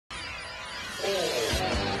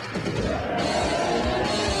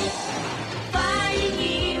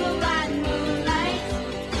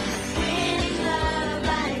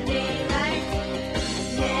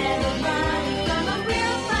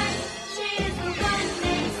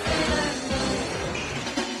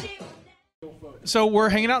So we're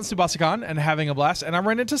hanging out in Tsubasacon and having a blast, and I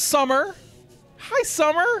ran into Summer. Hi,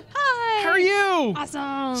 Summer. Hi. How are you?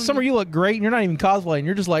 Awesome. Summer, you look great, and you're not even cosplaying.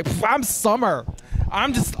 You're just like, I'm Summer.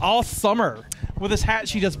 I'm just all Summer. With this hat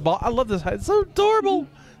she just bought. I love this hat. It's so adorable.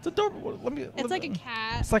 It's adorable. It's like a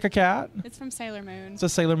cat. It's like a cat. It's from Sailor Moon. It's a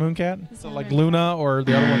Sailor Moon cat. So Sailor like Moon Luna or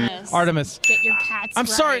the other one, Artemis. Get your cats. I'm right.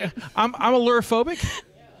 sorry. I'm luriphobic.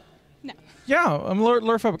 No. Yeah, I'm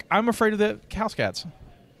luriphobic. I'm afraid of the house cats.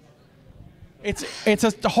 It's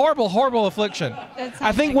a horrible affliction.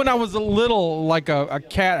 I think when I was a little, like a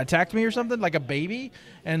cat attacked me or something, like a baby,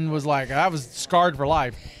 and was like, I was scarred for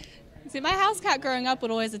life. See, my house cat growing up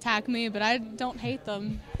would always attack me, but I don't hate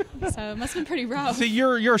them. So it must have been pretty rough. See,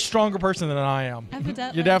 you're a stronger person than I am.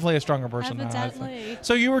 Evidently. You're definitely a stronger person Evidently. than I am.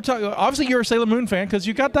 So you were talking, obviously you're a Sailor Moon fan because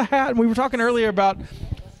you got the hat, and we were talking earlier about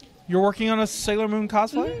you're working on a Sailor Moon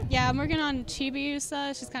cosplay? Mm-hmm. Yeah, I'm working on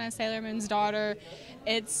Chibiusa. She's kind of Sailor Moon's daughter.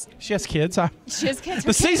 She has kids, huh? She has kids.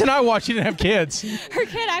 The season I watched, she didn't have kids. Her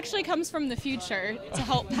kid actually comes from the future to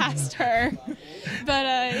help past her. But,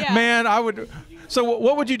 yeah. Man, I would... So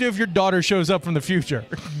what would you do if your daughter shows up from the future?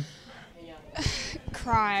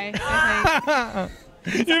 Cry, I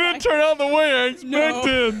think. You didn't turn out the way I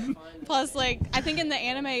expected. No. Plus, like, I think in the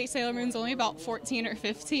anime, Sailor Moon's only about 14 or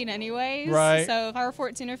 15 anyways. Right. So if I were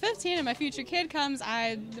 14 or 15 and my future kid comes,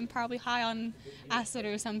 I'm probably high on acid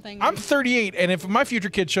or something. I'm 38, and if my future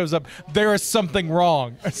kid shows up, there is something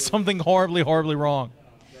wrong. Something horribly wrong.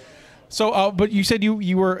 So, but you said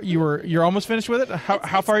you're almost finished with it.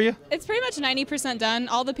 How far are you? It's pretty much 90% done.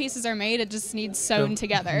 All the pieces are made. It just needs sewn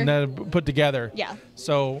together. Put together. Yeah.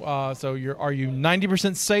 So, are you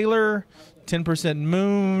 90% Sailor, 10%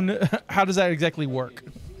 Moon? How does that exactly work?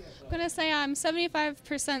 I'm gonna say I'm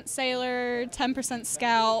 75% Sailor, 10%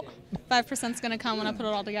 Scout. 5% is gonna come when I put it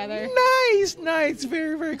all together. Nice,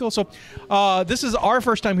 very cool. So, this is our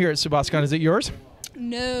first time here at Tsubasacon. Is it yours?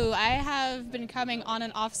 No, I have been coming on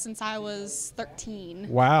and off since I was 13.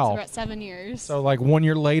 Wow. So about 7 years. So like 1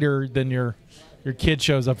 year later, then your kid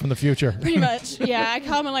shows up from the future. Pretty much, yeah. I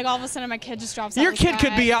come and like all of a sudden my kid just drops out. Your kid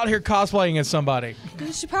could be out here cosplaying as somebody.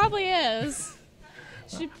 She probably is.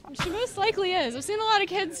 She most likely is. I've seen a lot of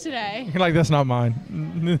kids today. You're like, that's not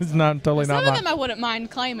mine. It's not totally not mine. Some of them I wouldn't mind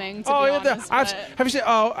claiming, to be honest. Have you seen?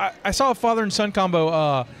 I saw a father and son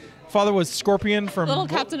combo. Father was Scorpion from Little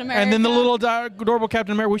Captain America, and then the little adorable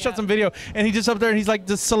Captain America. We shot some video, and he just up there, and he's like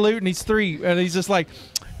just salute, and he's 3, and he's just like,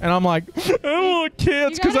 and I'm like, I want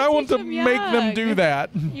kids because I want to make them do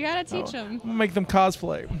that. You gotta teach them. Make them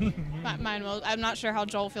cosplay. Mine will. I'm not sure how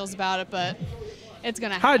Joel feels about it, but it's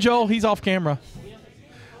gonna happen. Hi, Joel. He's off camera.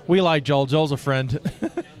 We like Joel. Joel's a friend.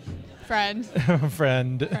 Friend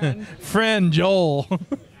Joel.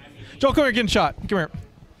 Joel, come here, get in shot. Come here.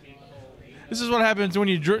 This is what happens when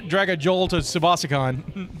you drag a Joel to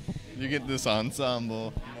Tsubasacon. You get this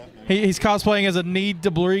ensemble. He's cosplaying as a Need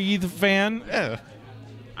to Breathe fan. Yeah.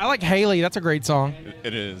 I like Haley. That's a great song.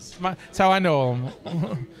 It is. That's how I know him.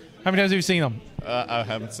 How many times have you seen him? I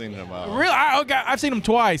haven't seen him out. Really? I've seen him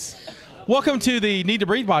twice. Welcome to the Need to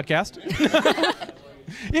Breathe podcast.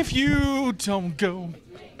 If you don't go...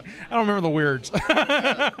 I don't remember the words.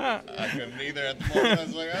 I couldn't either at the moment. I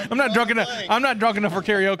was like, I'm not drunk enough for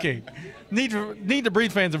karaoke. Need to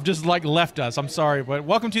Breathe fans have just like left us. I'm sorry, but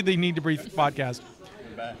welcome to the Need to Breathe podcast.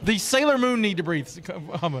 The Sailor Moon Need to Breathe.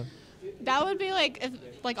 That would be like if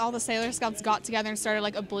like all the Sailor Scouts got together and started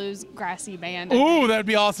like a blues grassy band. Ooh, that'd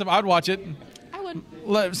be awesome. I'd watch it. I would.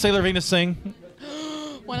 Let Sailor Venus sing.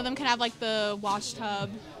 One of them can have like the wash tub.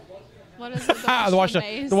 What is it?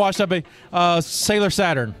 The wash tub. Sailor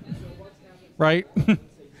Saturn. Right?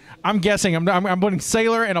 I'm guessing. I'm putting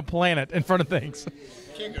Sailor and a planet in front of things.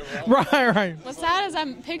 Right. What's sad is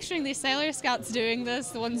I'm picturing these Sailor Scouts doing this,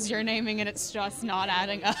 the ones you're naming, and it's just not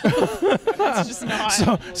adding up. It's just not.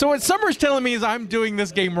 So what Summer's telling me is I'm doing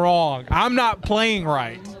this game wrong. I'm not playing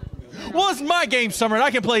right. Well, it's my game, Summer, and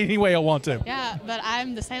I can play it any way I want to. Yeah, but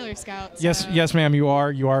I'm the Sailor Scout. So. Yes, ma'am, you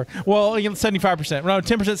are. Well, 75%. No,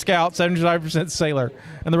 10% Scout, 75% Sailor,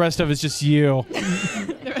 and the rest of it's just you.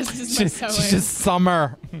 The rest is my sewing. She's just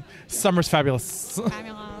Summer. Summer's fabulous.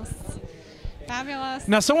 Fabulous.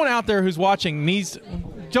 Now, someone out there who's watching needs...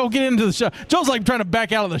 Joel, get into the shot. Joel's like trying to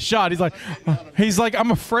back out of the shot. He's like, I'm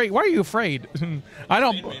afraid. Why are you afraid? I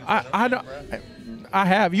don't. I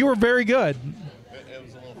have. You were very good. It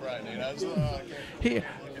was a little frightening. I was like, oh, I can't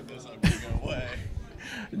get this up and go away.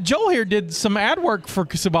 Joel here did some ad work for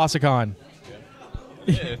Tsubasacon.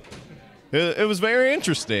 Yeah. It was very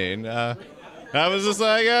interesting. I was just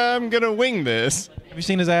like, I'm going to wing this. Have you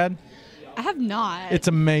seen his ad? I have not. It's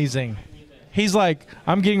amazing. He's like,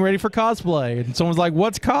 I'm getting ready for cosplay. And someone's like,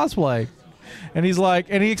 what's cosplay? And he's like,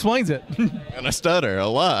 and he explains it. And I stutter a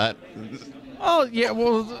lot. Oh, yeah,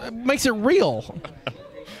 well, it makes it real.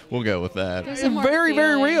 We'll go with that. There's a more Very,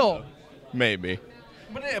 very feeling. real. Maybe.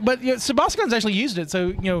 But you know, Tsubasacon's actually used it. So,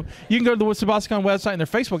 you know, you can go to the Tsubasacon website and their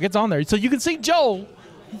Facebook. It's on there. So you can see Joel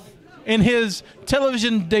in his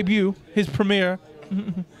television debut, his premiere,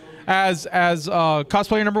 as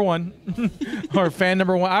cosplayer number 1 or fan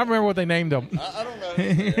number 1. I don't remember what they named him. I don't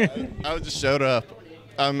know. I just showed up.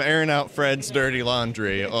 I'm airing out Fred's dirty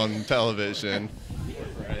laundry on television.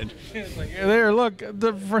 Fred. There, look.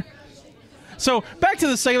 So back to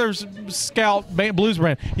the Sailor Scout Blues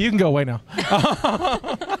brand. You can go away now.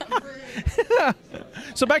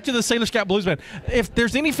 So back to the Sailor Scout Blues band. If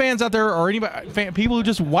there's any fans out there or anybody, people who are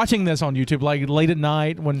just watching this on YouTube, like late at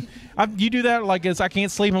night when you do that, like I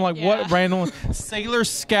can't sleep. I'm like, what random Sailor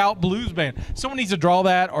Scout Blues band? Someone needs to draw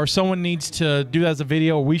that, or someone needs to do that as a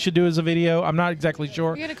video, or we should do it as a video. I'm not exactly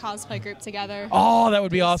sure. We get a cosplay group together. Oh, that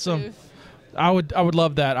would be awesome. Spoof. I would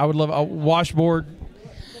love that. I would love a washboard.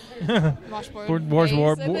 Washboard.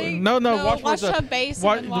 Washboard. Base, I think. No, Wash washboard's tub base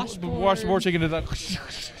and then washboard. Washboard. So you can do that.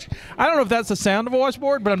 I don't know if that's the sound of a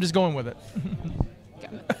washboard, but I'm just going with it.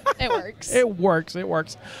 It works. It works. It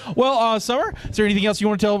works. Well, Summer, is there anything else you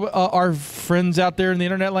want to tell our friends out there in the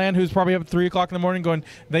internet land who's probably up at 3 o'clock in the morning going,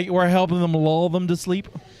 we're helping them lull them to sleep?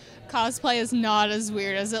 Cosplay is not as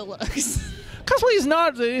weird as it looks. Cosplay is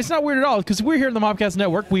not weird at all, because we're here in the Mopcast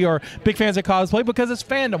Network. We are big fans of cosplay because it's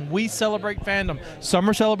fandom. We celebrate fandom.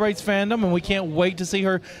 Summer celebrates fandom, and we can't wait to see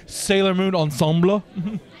her Sailor Moon ensemble.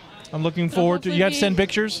 I'm looking forward to. You have to send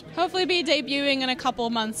pictures. Hopefully, be debuting in a couple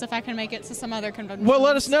months if I can make it to some other convention. Well,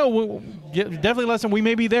 let us know. Definitely let us know. We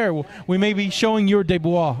may be there. We may be showing your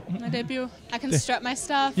debut. My debut. I can strut my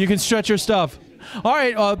stuff. You can stretch your stuff. All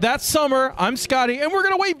right, that's Summer. I'm Scotty, and we're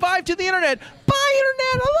going to wave bye to the internet. Bye,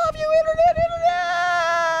 internet. I love you,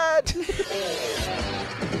 internet.